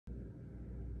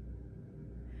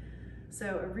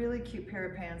So a really cute pair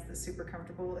of pants that's super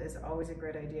comfortable is always a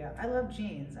great idea. I love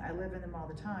jeans, I live in them all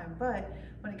the time, but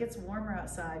when it gets warmer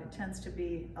outside, it tends to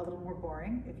be a little more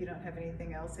boring if you don't have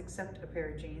anything else except a pair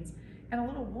of jeans, and a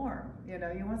little warm. You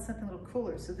know, you want something a little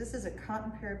cooler. So this is a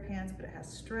cotton pair of pants, but it has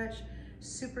stretch,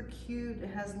 super cute.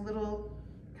 It has little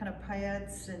kind of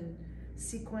paillettes and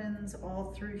sequins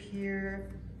all through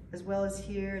here, as well as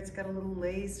here. It's got a little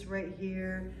lace right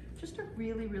here. Just a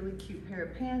really, really cute pair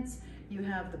of pants. You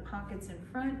have the pockets in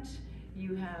front,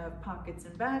 you have pockets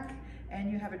in back, and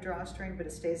you have a drawstring, but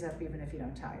it stays up even if you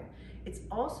don't tie it. It's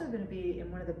also going to be in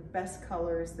one of the best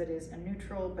colors that is a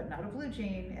neutral, but not a blue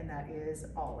jean, and that is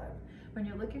olive. When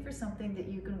you're looking for something that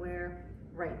you can wear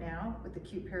right now with a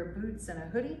cute pair of boots and a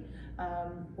hoodie,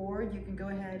 or you can go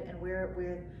ahead and wear it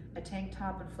with a tank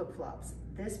top and flip-flops.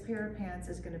 This pair of pants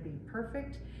is going to be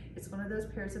perfect. It's one of those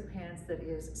pairs of pants that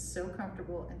is so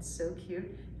comfortable and so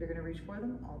cute, you're going to reach for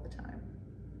them all the time.